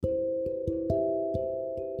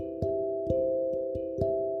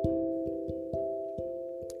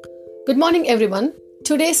Good morning, everyone.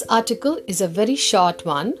 Today's article is a very short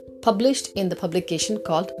one published in the publication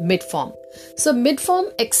called Midform. So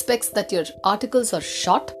Midform expects that your articles are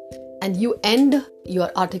short and you end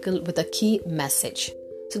your article with a key message.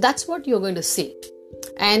 So that's what you're going to see.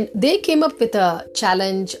 And they came up with a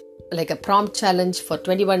challenge, like a prompt challenge for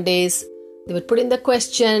 21 days. They would put in the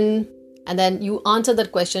question and then you answer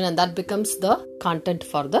that question and that becomes the content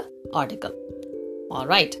for the article. All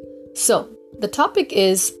right. So the topic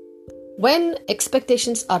is, when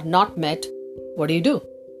expectations are not met, what do you do?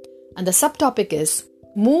 And the subtopic is,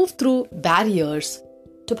 move through barriers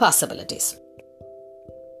to possibilities.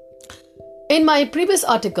 In my previous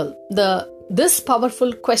article, this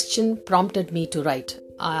powerful question prompted me to write.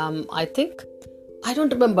 I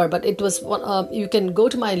don't remember, but it was one. You can go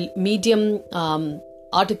to my Medium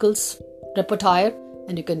articles repertoire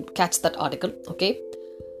and you can catch that article. Okay.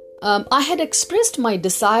 I had expressed my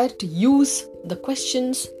desire to use the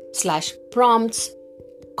questions/prompts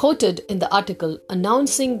quoted in the article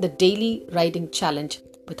announcing the daily writing challenge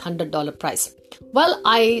with $100 prize. Well,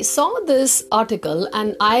 I saw this article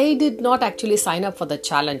and I did not actually sign up for the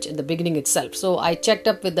challenge in the beginning itself. So I checked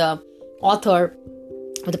up with the author,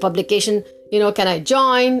 with the publication, can I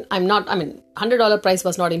join? $100 prize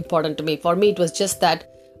was not important to me. For me, it was just that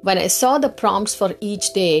when I saw the prompts for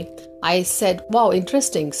each day, I said, wow,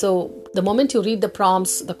 interesting. So the moment you read the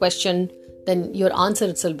prompts, the question, then your answer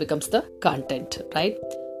itself becomes the content, right?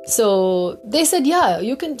 So they said, yeah,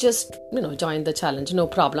 you can just, join the challenge, no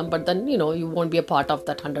problem. But then, you won't be a part of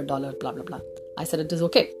that $100, blah, blah, blah. I said, it is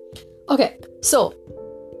okay. Okay. So,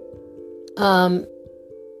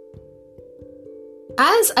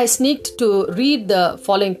 as I sneaked to read the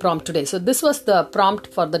following prompt today. So this was the prompt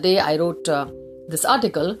for the day I wrote this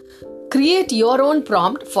article. Create your own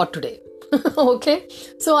prompt for today. Okay.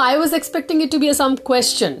 So I was expecting it to be some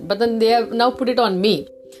question, but then they have now put it on me.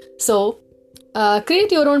 So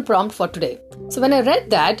create your own prompt for today. So when I read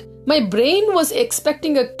that, my brain was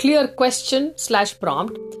expecting a clear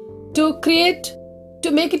question/prompt to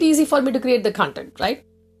make it easy for me to create the content, right?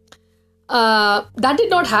 That did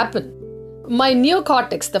not happen. My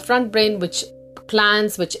neocortex, the front brain, which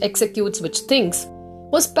plans, which executes, which thinks,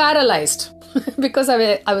 was paralyzed because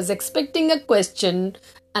I was expecting a question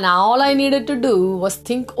and all I needed to do was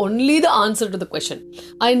think only the answer to the question.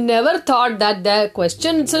 I never thought that the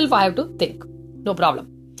question itself I have to think. No problem.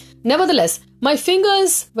 Nevertheless, my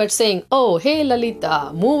fingers were saying, oh, hey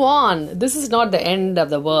Lalita, move on. This is not the end of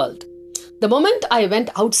the world. The moment I went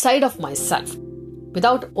outside of myself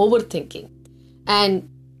without overthinking and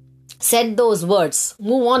said those words,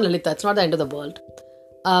 move on Lalita, it's not the end of the world,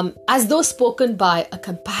 as though spoken by a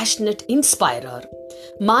compassionate inspirer,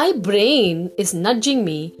 my brain is nudging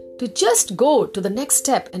me to just go to the next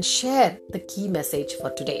step and share the key message for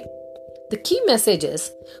today. The key message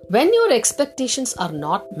is, when your expectations are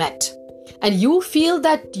not met and you feel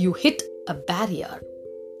that you hit a barrier,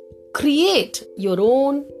 create your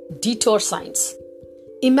own detour signs.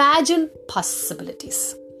 Imagine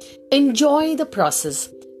possibilities. Enjoy the process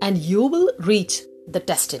and you will reach the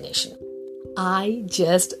destination. I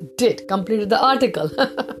just completed the article.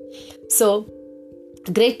 So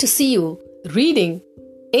great to see you reading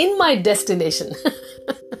in my destination.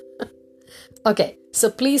 Okay, so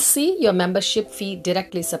please see, your membership fee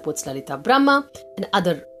directly supports Lalita Brahma and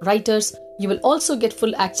other writers. You will also get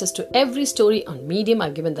full access to every story on Medium.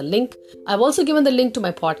 I've given the link. I've also given the link to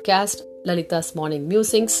my podcast, Lalita's Morning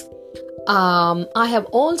Musings. I have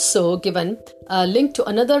also given a link to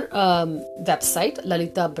another website,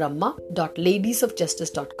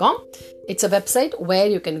 lalitabrahma.ladiesofjustice.com. It's a website where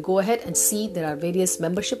you can go ahead and see there are various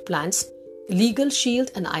membership plans, Legal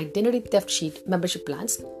Shield and Identity Theft Shield membership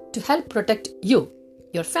plans to help protect you,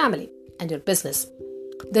 your family, and your business.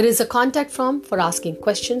 There is a contact form for asking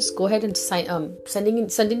questions. Go ahead and send in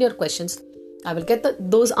your questions. I will get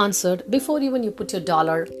those answered before even you put your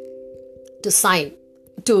 $1 to sign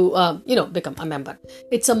to become a member.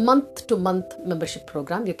 It's a month-to-month membership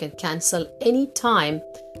program. You can cancel anytime,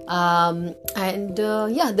 there's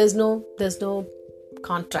no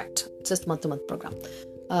contract. It's just month-to-month program.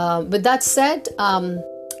 With that said,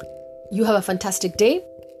 you have a fantastic day,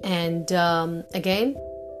 and again,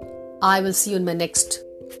 I will see you in my next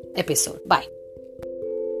episode. Bye.